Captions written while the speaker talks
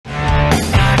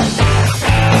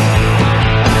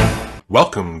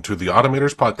Welcome to the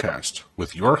Automators podcast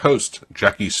with your host,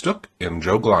 Jackie Sztuk and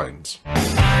Joe Glines.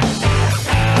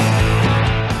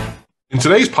 In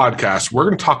today's podcast, we're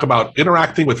going to talk about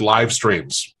interacting with live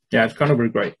streams. Yeah, it's going to be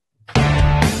great. Hey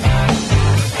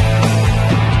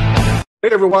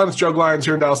everyone, it's Joe Glines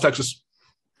here in Dallas, Texas.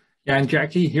 Yeah, and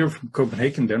Jackie here from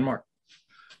Copenhagen, Denmark.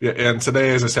 Yeah, and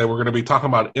today, as I said, we're going to be talking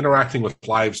about interacting with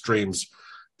live streams.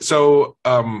 So,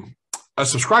 a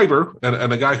subscriber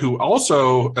and a guy who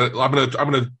also I'm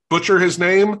gonna butcher his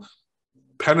name,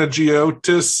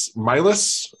 Panagiotis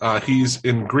Milas. He's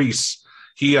in Greece.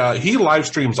 He live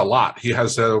streams a lot. He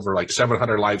has over like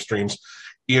 700 live streams,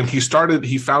 and he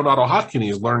found AutoHotkey and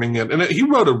he's learning it. And he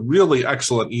wrote a really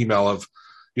excellent email of,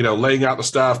 laying out the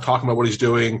stuff, talking about what he's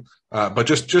doing. But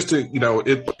just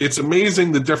to, it's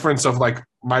amazing the difference of like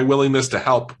my willingness to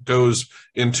help goes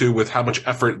into with how much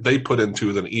effort they put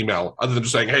into an email, other than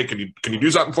just saying, hey, can you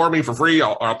do something for me for free?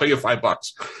 I'll pay you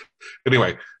 $5.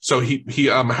 Anyway, so he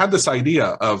had this idea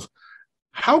of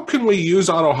how can we use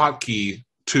AutoHotkey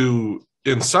to,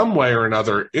 in some way or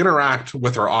another, interact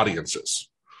with our audiences.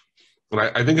 And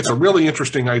I think it's a really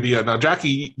interesting idea. Now,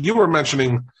 Jackie, you were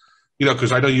mentioning,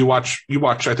 because I know you watch,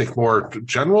 I think, more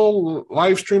general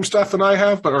live stream stuff than I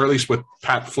have, or at least with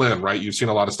Pat Flynn, right? You've seen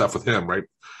a lot of stuff with him, right?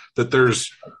 That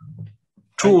there's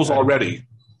tools already.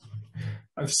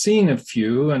 I've seen a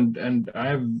few, and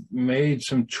I've made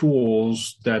some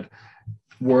tools that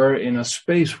were in a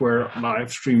space where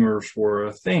live streamers were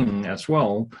a thing as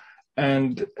well.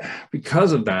 And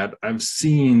because of that, I've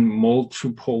seen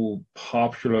multiple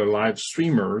popular live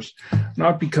streamers,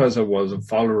 not because I was a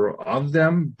follower of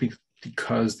them,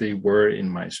 because they were in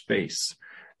my space.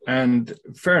 And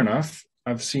fair enough,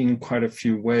 I've seen quite a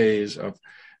few ways of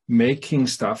making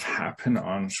stuff happen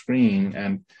on screen.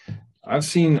 And I've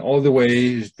seen all the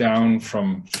ways down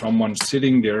from someone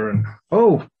sitting there and,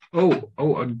 a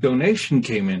donation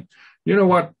came in. You know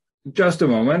what? Just a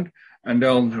moment. And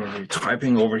they'll be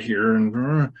typing over here,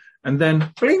 and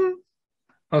then bling,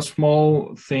 a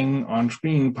small thing on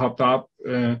screen popped up.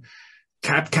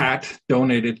 Cat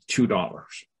donated $2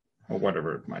 or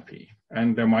whatever it might be,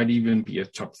 and there might even be a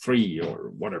top 3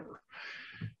 or whatever.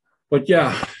 But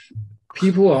yeah,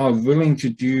 people are willing to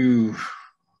do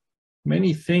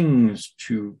many things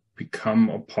to become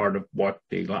a part of what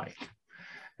they like.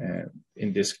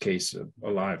 In this case, a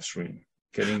live stream,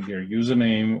 getting their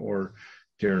username or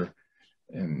their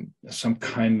some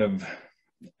kind of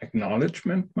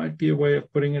acknowledgement might be a way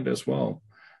of putting it as well.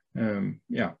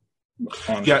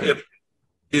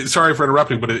 Sorry for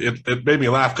interrupting, but it made me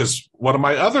laugh because one of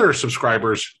my other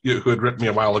subscribers who had written me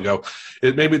a while ago,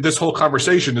 this whole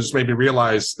conversation has made me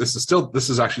realize this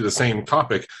is actually the same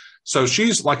topic. So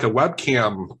she's like a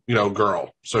webcam,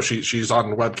 girl. So she's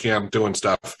on webcam doing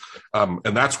stuff, and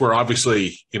that's where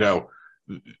obviously,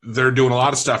 they're doing a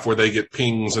lot of stuff where they get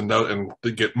pings and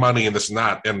they get money and this and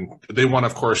that, and they want to,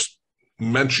 of course,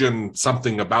 mention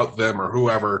something about them or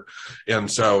whoever, and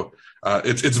so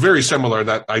it's very similar,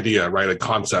 that idea, right? A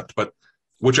concept, but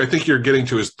which I think you're getting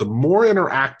to is the more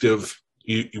interactive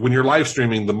when you're live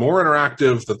streaming, the more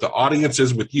interactive that the audience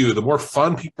is with you, the more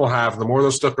fun people have, the more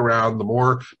they'll stick around, the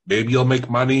more maybe you'll make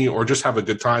money or just have a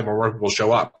good time, or more people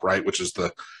show up, right? Which is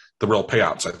the real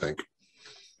payouts, I think.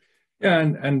 Yeah,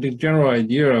 and the general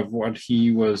idea of what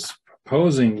he was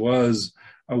proposing was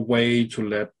a way to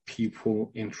let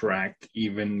people interact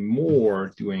even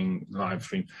more doing live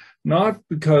stream. Not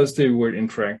because they were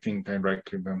interacting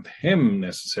directly with him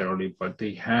necessarily, but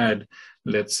they had,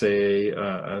 let's say,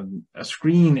 a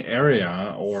screen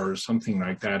area or something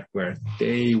like that where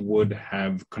they would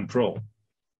have control,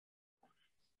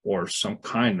 or some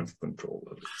kind of control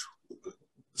at least.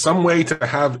 Some way to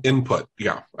have input,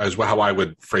 yeah, is how I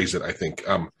would phrase it, I think.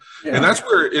 And that's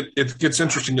where it gets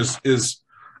interesting is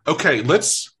okay,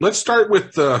 let's start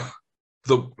with the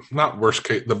not worst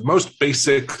case, the most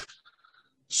basic,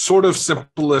 sort of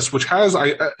simplest, which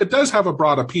it does have a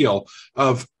broad appeal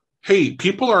of, hey,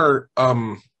 people are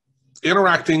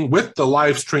interacting with the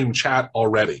live stream chat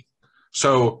already.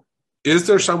 So is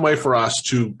there some way for us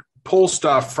to pull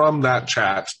stuff from that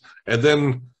chat and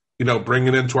then bring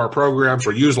it into our programs,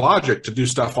 or use Logic to do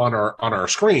stuff on our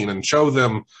screen and show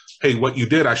them, hey, what you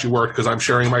did actually worked because I'm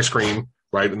sharing my screen,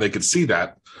 right? And they could see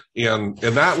that. And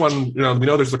that one,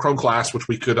 there's the Chrome class, which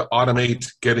we could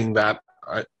automate getting that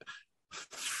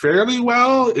fairly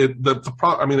well.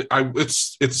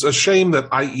 It's a shame that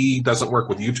IE doesn't work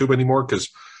with YouTube anymore, because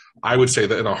I would say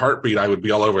that in a heartbeat, I would be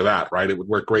all over that, right? It would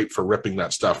work great for ripping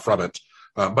that stuff from it.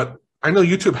 But I know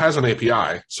YouTube has an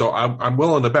API, so I'm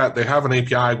willing to bet they have an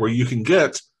API where you can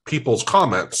get people's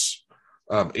comments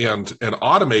and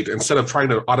automate, instead of trying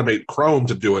to automate Chrome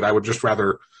to do it. I would just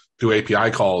rather do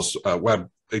API calls, web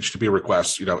HTTP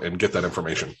requests, and get that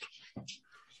information.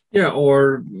 Yeah,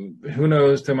 or who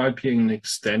knows, there might be an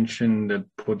extension that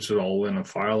puts it all in a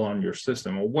file on your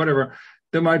system or whatever.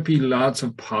 There might be lots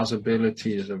of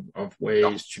possibilities of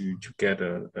ways to get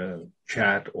a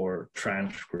chat or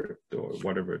transcript or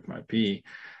whatever it might be.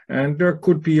 And there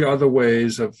could be other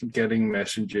ways of getting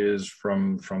messages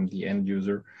from the end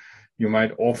user. You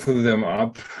might offer them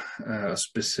up a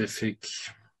specific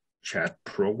chat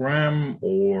program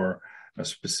or a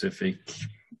specific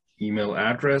email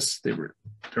address.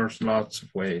 There's lots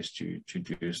of ways to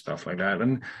do stuff like that.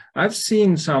 And I've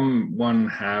seen someone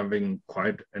having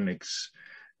quite an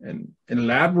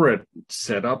elaborate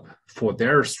setup for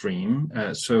their stream.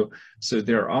 So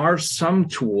there are some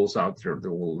tools out there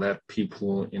that will let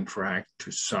people interact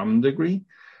to some degree.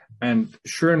 And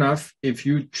sure enough, if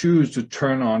you choose to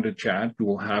turn on the chat, you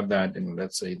will have that in,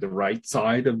 let's say, the right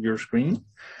side of your screen.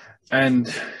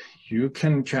 And you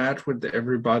can chat with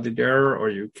everybody there, or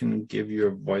you can give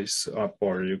your voice up,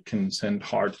 or you can send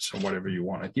hearts or whatever you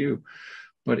want to do.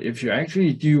 But if you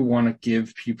actually do want to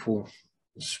give people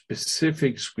a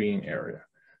specific screen area,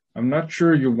 I'm not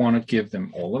sure you want to give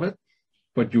them all of it,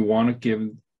 but you want to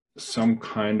give some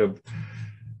kind of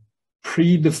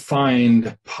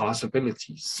predefined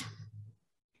possibilities.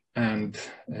 And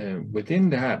within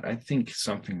that, I think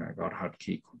something like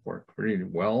AutoHotkey could work really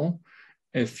well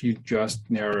if you just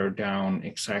narrow down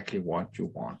exactly what you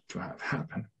want to have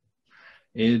happen.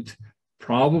 It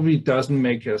probably doesn't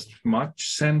make as much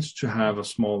sense to have a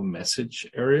small message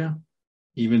area,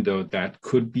 even though that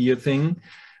could be a thing.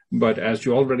 But as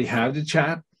you already have the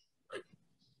chat,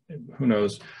 who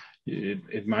knows,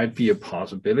 it might be a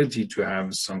possibility to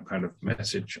have some kind of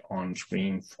message on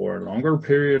screen for a longer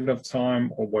period of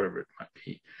time or whatever it might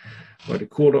be. But it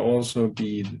could also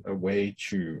be a way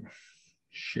to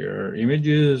share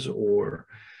images, or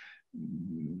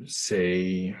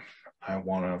say, I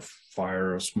want to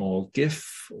fire a small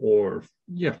GIF, or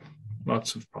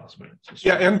lots of possibilities.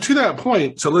 Yeah, and to that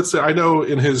point, so let's say I know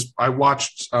I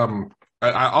watched,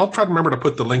 I'll try to remember to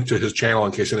put the link to his channel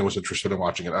in case anyone's interested in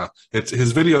watching it.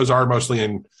 His videos are mostly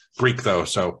in Greek though,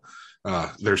 so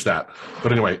there's that.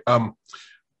 But anyway,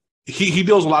 he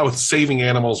deals a lot with saving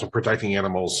animals and protecting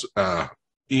animals.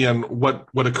 And what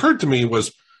occurred to me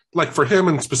was, like for him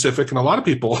in specific, and a lot of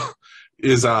people,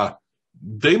 is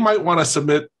they might want to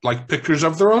submit like pictures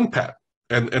of their own pet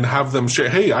and have them share,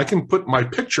 hey, I can put my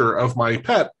picture of my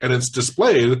pet and it's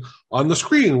displayed on the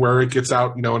screen where it gets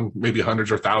out, and maybe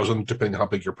hundreds or thousands, depending on how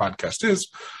big your podcast is,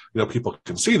 people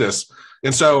can see this.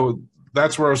 And so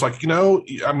that's where I was like,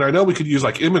 I know we could use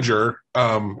like Imager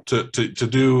to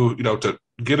do, to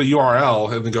get a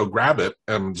URL and then go grab it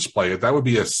and display it. That would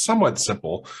be a somewhat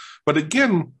simple, but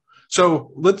again,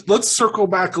 so let's circle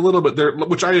back a little bit there,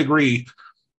 which I agree.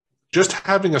 Just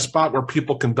having a spot where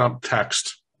people can dump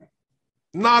text,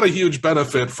 not a huge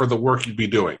benefit for the work you'd be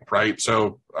doing, right?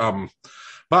 So,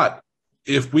 but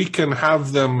if we can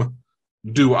have them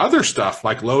do other stuff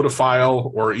like load a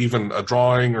file or even a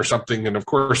drawing or something, and of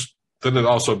course, then it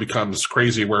also becomes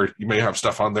crazy where you may have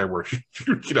stuff on there where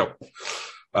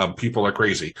people are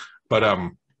crazy. But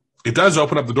it does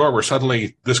open up the door where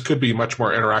suddenly this could be much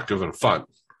more interactive and fun.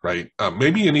 Right.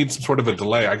 Maybe you need some sort of a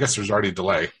delay. I guess there's already a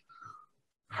delay.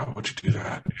 How would you do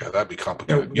that? Yeah, that'd be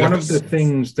complicated. One of the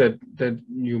things that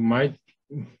you might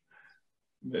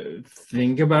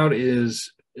think about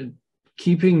is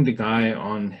keeping the guy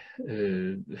on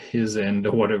his end,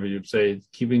 or whatever you'd say,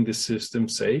 keeping the system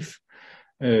safe.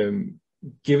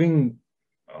 Giving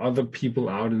other people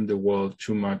out in the world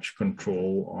too much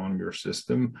control on your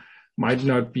system might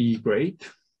not be great.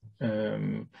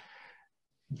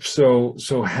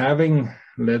 So having,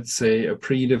 let's say, a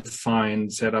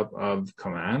predefined setup of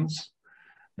commands,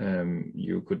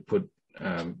 you could put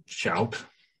shout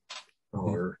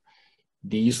or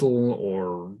diesel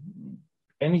or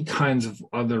any kinds of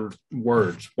other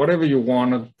words, whatever you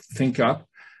want to think up,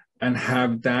 and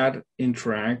have that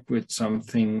interact with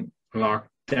something locked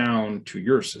down to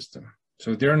your system.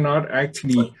 So they're not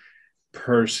actually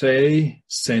per se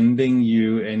sending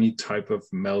you any type of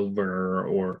malware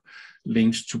or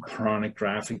links to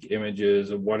pornographic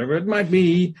images or whatever it might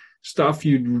be, stuff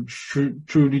you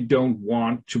truly don't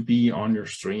want to be on your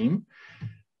stream.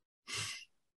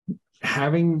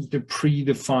 Having the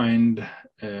predefined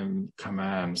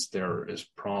commands there is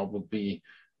probably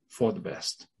for the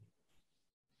best.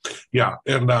 Yeah,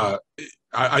 and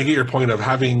I get your point of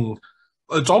having,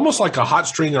 it's almost like a hot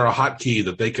string or a hotkey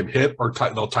that they can hit, or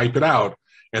they'll type it out,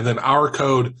 and then our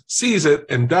code sees it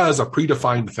and does a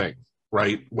predefined thing,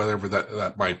 right? Whatever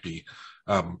that might be.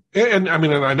 And I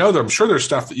mean, and I know that I'm sure there's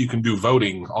stuff that you can do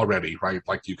voting already, right?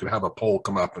 Like you can have a poll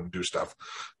come up and do stuff,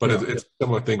 but it's a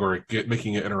similar thing where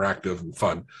making it interactive and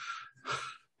fun.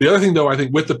 The other thing, though, I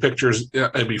think with the pictures,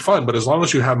 it'd be fun, but as long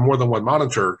as you have more than one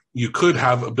monitor, you could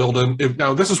have a built-in.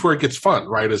 Now, this is where it gets fun,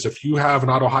 right? Is if you have an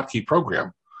AutoHotkey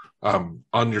program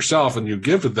on yourself and you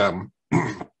give it them,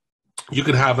 you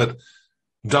can have it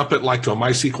dump it like to a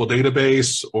MySQL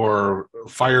database or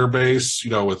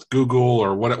Firebase, with Google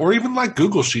or what, or even like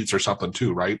Google Sheets or something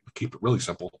too, right? Keep it really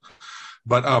simple.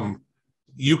 But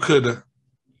you could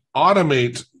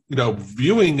automate,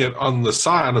 viewing it on the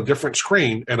side on a different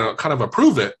screen and kind of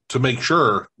approve it to make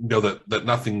sure, that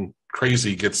nothing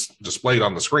crazy gets displayed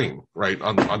on the screen, right?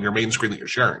 On your main screen that you're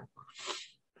sharing.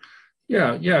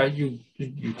 Yeah, you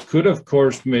could, of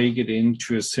course, make it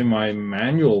into a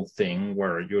semi-manual thing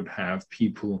where you'd have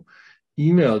people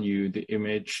email you the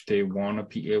image they want to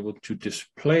be able to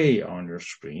display on your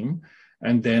screen,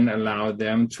 and then allow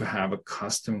them to have a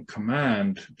custom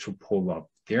command to pull up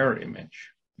their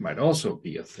image. Might also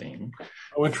be a thing.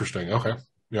 Oh, interesting. Okay.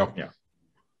 Yeah.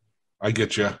 I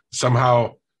get you.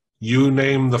 Somehow you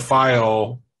name the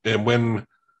file, and when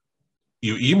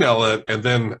you email it, and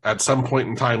then at some point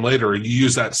in time later, you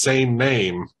use that same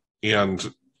name,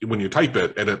 and when you type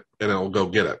it, and it'll go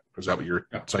get it. Is that what you're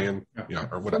saying? Yeah.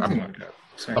 Or what? Something like that.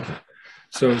 Exactly.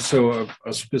 Okay. So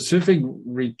a specific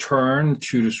return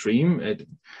to the stream,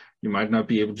 you might not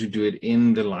be able to do it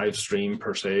in the live stream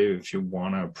per se if you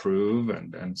want to approve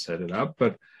and set it up,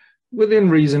 but within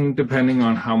reason, depending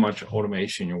on how much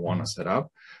automation you want to set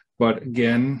up. But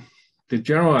again, the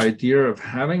general idea of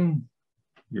having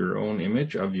your own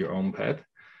image of your own pet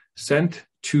sent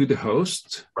to the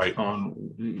host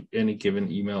on any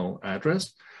given email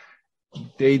address.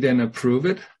 They then approve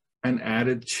it and add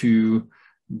it to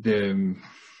the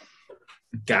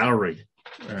gallery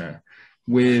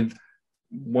with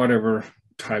whatever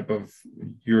type of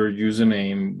your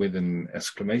username with an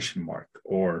exclamation mark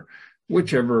or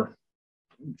whichever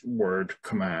word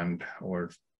command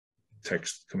or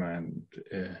text command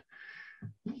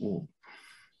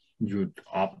you'd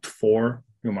opt for.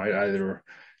 You might either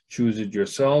choose it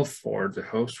yourself or the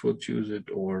host will choose it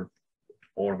or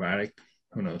automatic,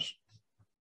 who knows.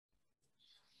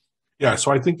 Yeah,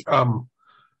 so I think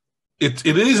it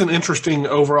is an interesting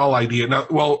overall idea. Now,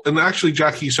 well, and actually,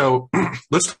 Jackie, so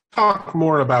let's talk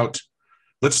more about,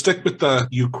 let's stick with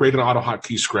you create an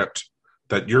AutoHotkey script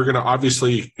that you're going to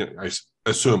obviously, I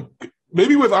assume,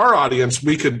 maybe with our audience,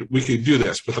 we could do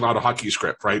this with an AutoHotkey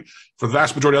script, right? For the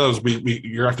vast majority of those,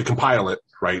 you have to compile it,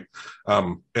 right?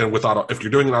 And with if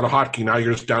you're doing an AutoHotkey, now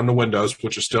you're just down to Windows,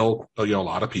 which is still a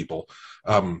lot of people.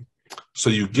 So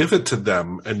you give it to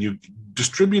them and you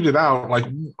distribute it out. Like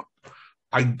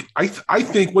I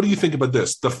think, what do you think about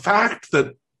this? The fact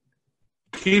that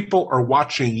people are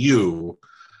watching you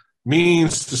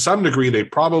means to some degree they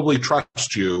probably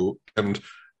trust you, and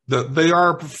they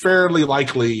are fairly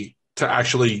likely to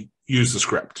actually use the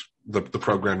script, the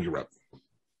program you wrote.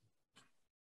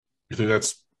 You think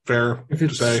that's fair to say? If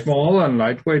it's small and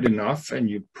lightweight enough and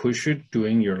you push it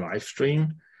doing your live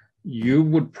stream, you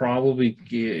would probably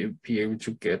be able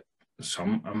to get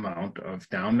some amount of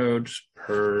downloads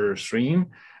per stream.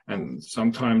 And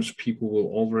sometimes people will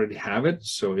already have it.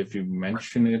 So if you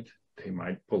mention it, they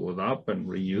might pull it up and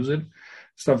reuse it.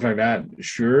 Stuff like that.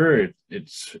 Sure,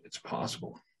 it's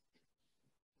possible.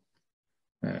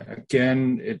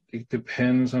 Again, it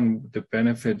depends on the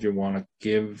benefit you want to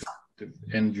give the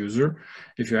end user.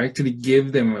 If you actually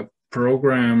give them a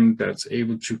program that's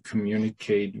able to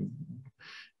communicate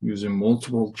using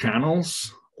multiple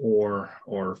channels or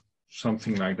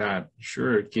something like that,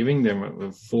 sure, giving them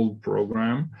a full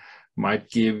program might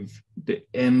give the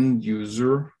end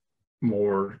user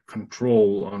more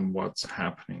control on what's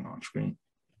happening on screen.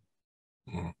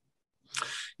 Mm-hmm.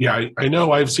 Yeah, I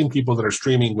know I've seen people that are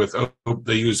streaming with,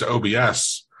 they use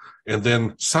OBS, and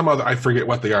then some other, I forget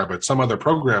what they are, but some other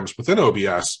programs within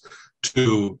OBS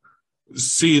to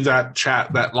see that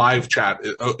chat, that live chat.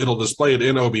 It'll display it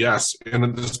in OBS, and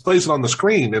it displays it on the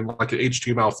screen in like an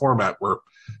HTML format where,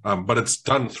 but it's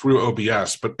done through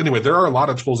OBS. But anyway, there are a lot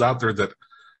of tools out there that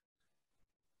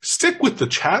stick with the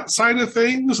chat side of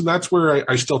things, and that's where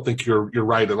I still think you're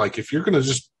right. Like if you're going to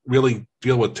just really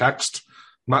deal with text,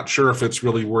 I'm not sure if it's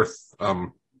really worth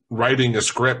writing a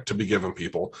script to be given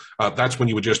people. That's when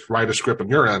you would just write a script on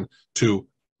your end to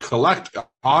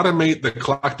automate the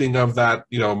collecting of that,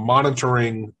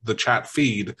 monitoring the chat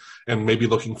feed and maybe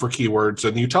looking for keywords.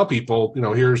 And you tell people,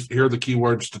 here are the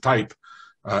keywords to type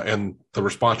and the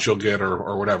response you'll get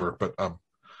or whatever. But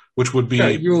which would be Yeah,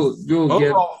 you'll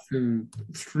get overall,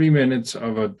 3 minutes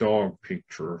of a dog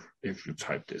picture if you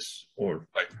type this, or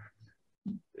right.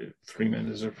 3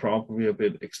 minutes is probably a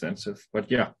bit extensive, but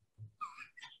yeah.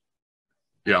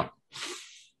 Yeah.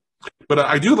 But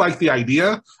I do like the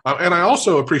idea, and I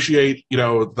also appreciate,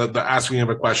 the asking of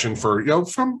a question for,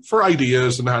 for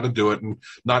ideas and how to do it, and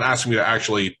not asking me to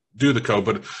actually do the code.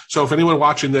 But so if anyone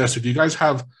watching this, if you guys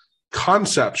have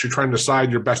concepts you're trying to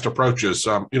decide your best approaches,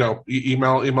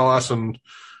 email us, and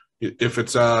if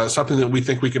it's something that we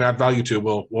think we can add value to,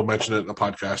 we'll mention it in the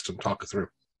podcast and talk it through.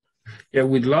 Yeah,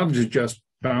 we'd love to just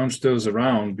bounce those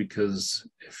around, because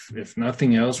if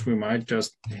nothing else, we might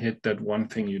just hit that one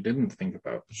thing you didn't think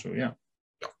about. So yeah.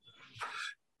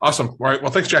 Awesome. All right.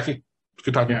 Well, thanks, Jackie.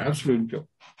 Good talking. Yeah, absolutely.